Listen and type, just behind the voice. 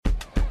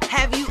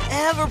Have you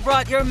ever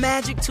brought your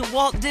magic to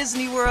Walt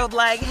Disney World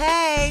like,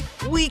 hey,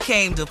 we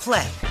came to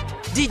play?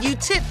 Did you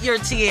tip your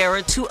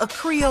tiara to a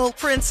Creole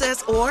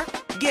princess or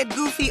get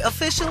goofy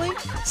officially?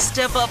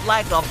 Step up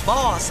like a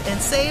boss and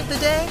save the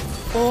day?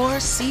 Or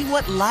see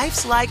what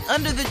life's like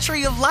under the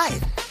tree of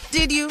life?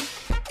 Did you?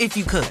 If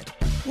you could.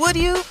 Would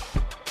you?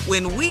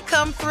 When we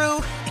come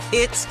through,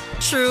 it's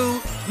true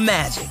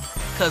magic.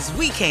 'Cause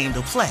we came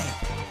to play.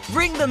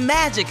 Bring the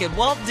magic at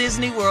Walt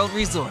Disney World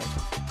Resort.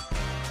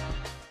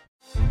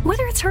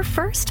 Whether it's her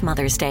first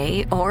Mother's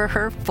Day or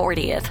her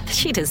 40th,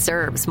 she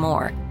deserves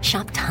more.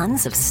 Shop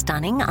tons of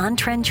stunning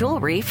on-trend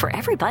jewelry for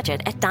every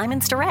budget at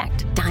Diamonds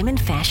Direct. Diamond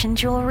fashion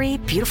jewelry,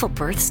 beautiful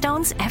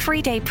birthstones,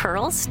 everyday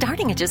pearls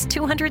starting at just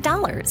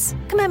 $200.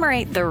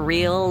 Commemorate the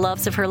real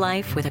loves of her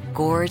life with a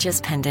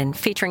gorgeous pendant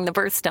featuring the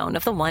birthstone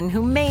of the one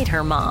who made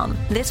her mom.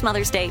 This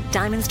Mother's Day,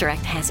 Diamonds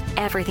Direct has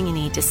everything you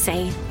need to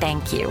say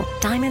thank you.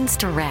 Diamonds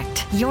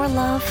Direct. Your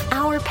love,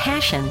 our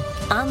passion.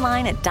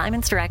 Online at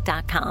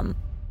diamondsdirect.com.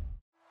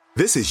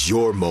 This is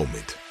your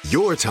moment,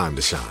 your time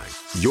to shine,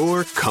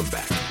 your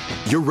comeback.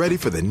 You're ready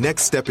for the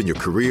next step in your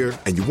career,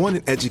 and you want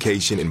an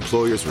education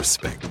employers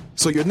respect.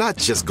 So you're not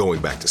just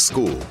going back to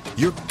school,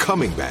 you're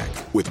coming back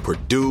with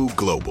Purdue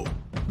Global.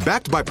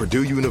 Backed by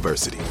Purdue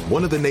University,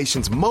 one of the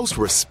nation's most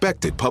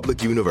respected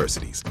public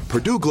universities,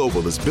 Purdue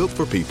Global is built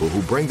for people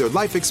who bring their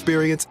life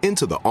experience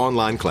into the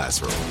online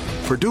classroom.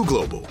 Purdue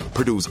Global,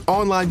 Purdue's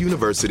online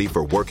university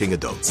for working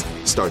adults.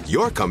 Start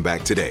your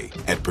comeback today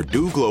at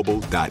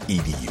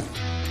purdueglobal.edu.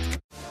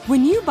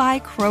 When you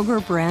buy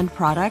Kroger brand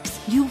products,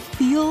 you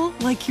feel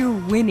like you're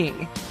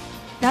winning.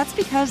 That's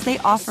because they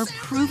offer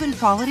proven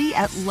quality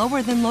at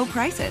lower than low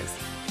prices.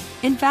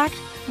 In fact,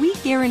 we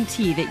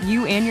guarantee that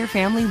you and your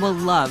family will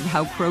love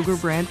how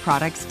Kroger brand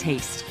products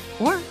taste,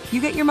 or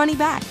you get your money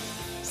back.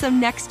 So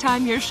next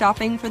time you're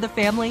shopping for the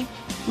family,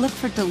 look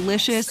for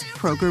delicious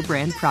Kroger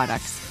brand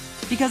products,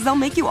 because they'll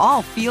make you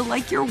all feel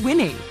like you're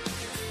winning.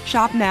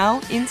 Shop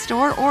now,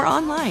 in-store, or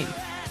online.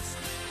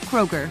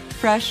 Kroger,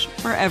 fresh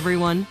for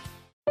everyone.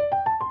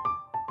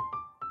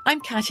 I'm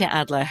Katya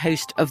Adler,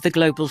 host of The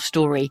Global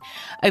Story.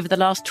 Over the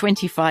last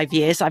 25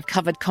 years, I've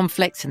covered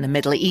conflicts in the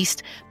Middle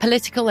East,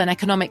 political and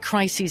economic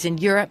crises in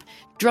Europe,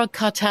 drug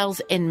cartels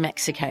in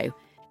Mexico.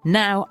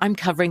 Now I'm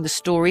covering the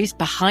stories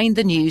behind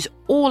the news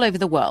all over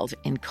the world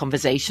in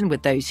conversation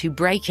with those who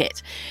break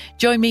it.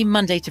 Join me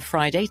Monday to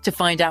Friday to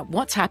find out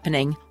what's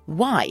happening,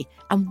 why,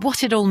 and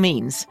what it all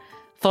means.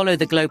 Follow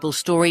The Global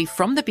Story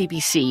from the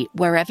BBC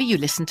wherever you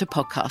listen to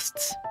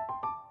podcasts.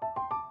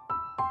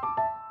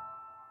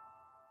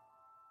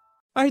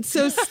 All right,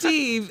 so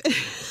Steve,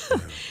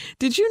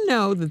 did you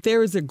know that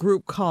there is a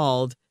group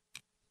called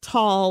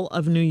Tall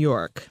of New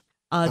York?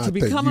 To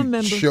become a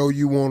member. Show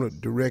you want to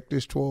direct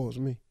this towards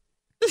me?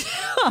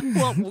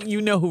 Well,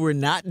 you know who we're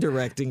not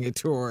directing it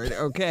toward,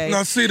 okay?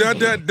 Now see that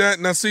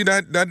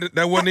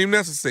wasn't even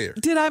necessary.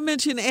 Did I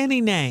mention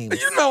any names?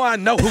 You know I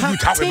know who you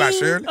talking about,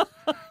 Shirley.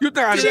 You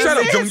know I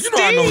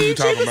know who you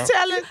talking about.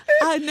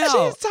 I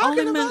know.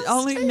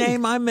 Only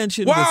name I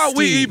mentioned. Why was are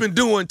we Steve. even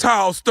doing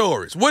tall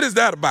stories? What is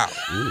that about?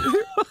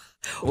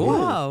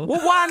 Whoa.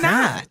 Well, why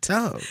not?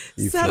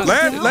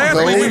 Last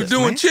week we were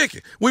doing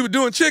chicken. We were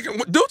doing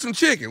chicken. Do some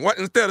chicken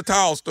instead of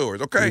tall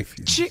stories, okay?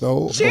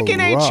 Chicken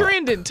ain't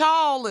trending.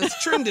 Tall is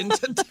trending. All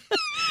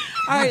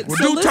right, well,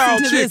 so do tall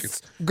listen to chickens.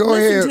 this. Go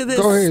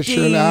ahead,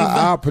 Shirley.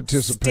 I'll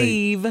participate.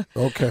 Steve.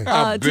 Okay.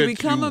 I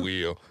bet you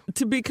will.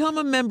 To become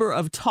a member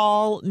of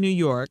Tall New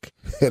York,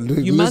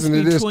 listen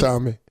to this,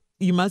 Tommy.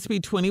 You must be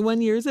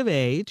 21 years of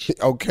age.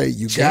 Okay,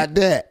 you got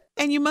that.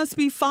 And you must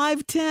be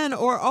 5'10"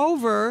 or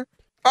over.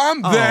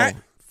 I'm that.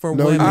 For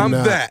No, women. you're I'm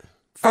not. that.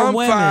 For I'm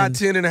women.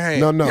 5'10" and a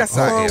half. No. Yes,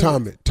 I am.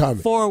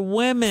 Tommy. For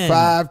women.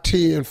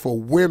 5'10" for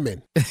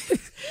women.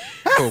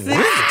 For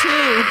women.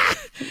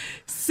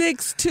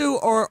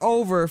 6'2" or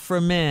over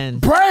for men.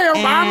 Bam,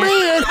 I'm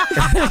in.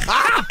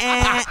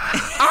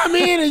 I'm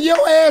in and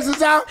your ass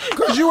is out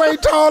because you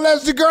ain't tall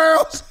as the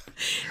girls.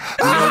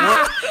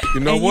 You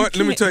know what?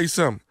 Let me tell you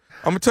something.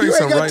 I'm going to tell you You ain't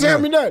something got right to tell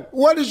now. me nothing.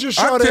 What is your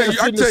short ass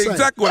I finna tell you say?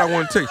 exactly what I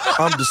want to tell you.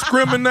 I'm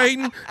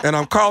discriminating, and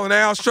I'm calling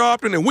Al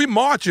Sharpton, and we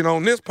marching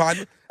on this,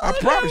 partner. I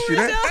promise you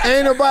that.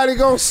 Ain't nobody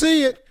going to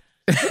see it.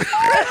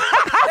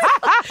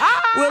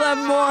 We'll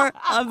have more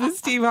of the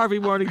Steve Harvey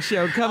Morning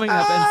Show coming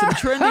up and some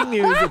trending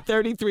news at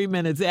 33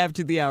 minutes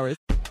after the hour.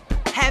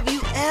 Have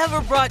you ever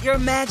brought your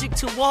magic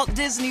to Walt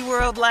Disney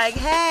World like,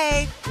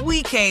 hey,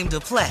 we came to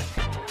play?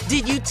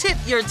 Did you tip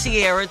your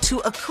tiara to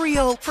a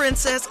Creole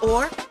princess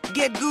or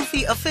get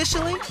goofy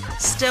officially?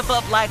 Step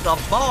up like a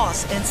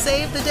boss and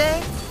save the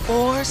day?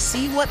 Or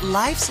see what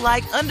life's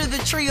like under the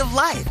tree of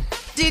life?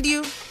 Did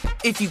you?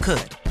 If you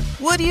could.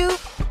 Would you?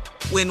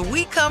 When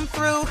we come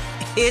through,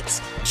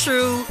 it's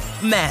true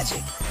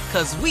magic.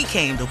 'Cause we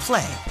came to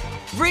play.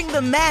 Bring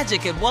the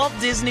magic at Walt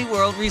Disney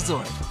World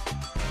Resort.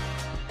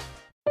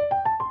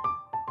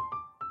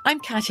 I'm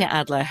Katya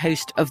Adler,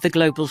 host of The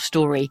Global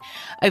Story.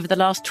 Over the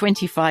last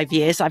 25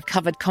 years, I've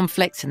covered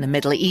conflicts in the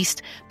Middle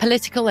East,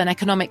 political and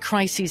economic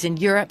crises in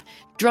Europe,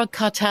 drug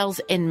cartels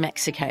in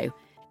Mexico.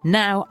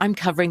 Now I'm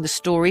covering the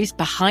stories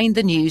behind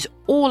the news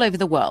all over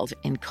the world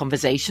in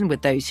conversation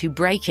with those who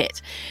break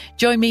it.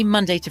 Join me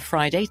Monday to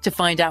Friday to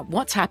find out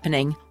what's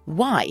happening,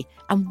 why,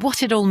 and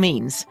what it all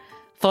means.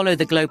 Follow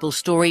The Global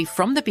Story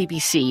from the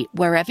BBC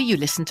wherever you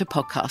listen to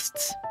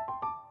podcasts.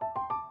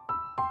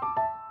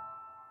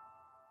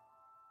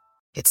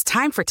 It's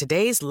time for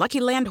today's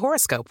Lucky Land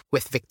horoscope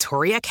with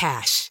Victoria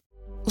Cash.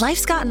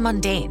 Life's gotten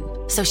mundane,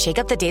 so shake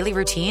up the daily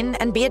routine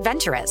and be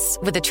adventurous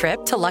with a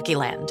trip to Lucky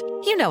Land.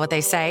 You know what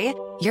they say,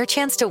 your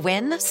chance to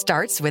win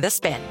starts with a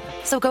spin.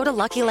 So go to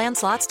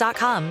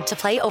LuckyLandSlots.com to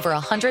play over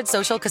 100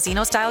 social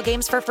casino-style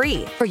games for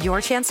free for your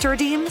chance to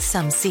redeem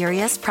some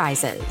serious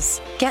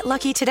prizes. Get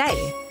lucky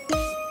today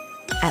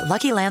at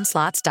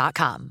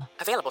LuckyLandSlots.com.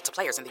 Available to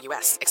players in the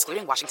U.S.,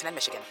 excluding Washington and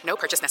Michigan. No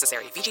purchase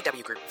necessary.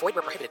 VGW Group. Void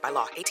where prohibited by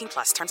law.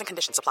 18+. Terms and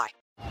conditions apply.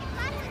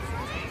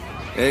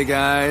 Hey,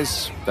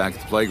 guys. Back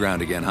at the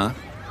playground again, huh?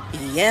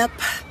 Yep.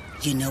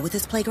 You know what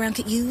this playground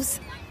could use?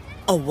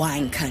 A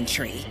wine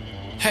country.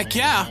 Heck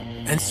yeah.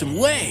 And some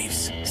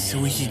waves so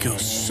we could go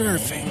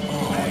surfing.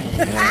 Oh,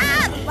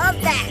 yeah.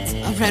 Love that.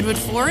 A redwood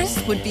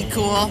forest would be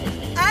cool.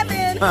 I'm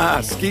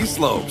in. Ski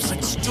slopes.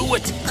 Let's do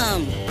it.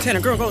 Can a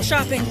girl go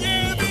shopping?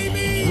 Yeah,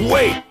 baby.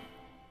 Wait.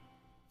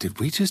 Did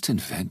we just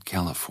invent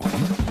California?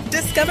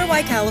 Discover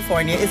why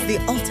California is the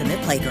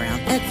ultimate playground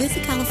at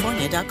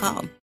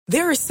visitcalifornia.com.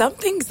 There are some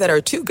things that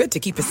are too good to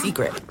keep a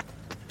secret.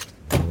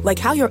 Like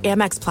how your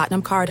Amex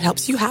Platinum card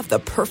helps you have the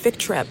perfect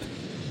trip.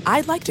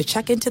 I'd like to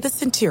check into the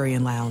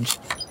Centurion Lounge.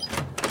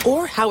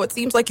 Or how it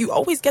seems like you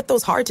always get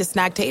those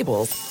hard-to-snag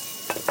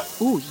tables.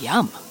 Ooh,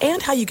 yum.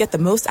 And how you get the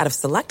most out of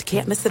select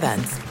can't-miss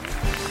events.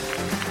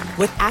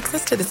 With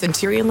access to the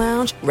Centurion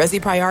Lounge,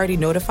 Resi Priority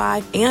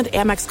Notify, and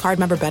Amex card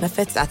member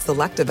benefits at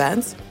select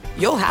events,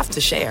 you'll have to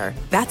share.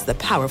 That's the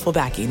powerful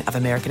backing of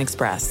American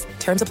Express.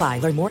 Terms apply.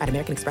 Learn more at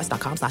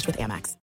americanexpress.com/withAmex.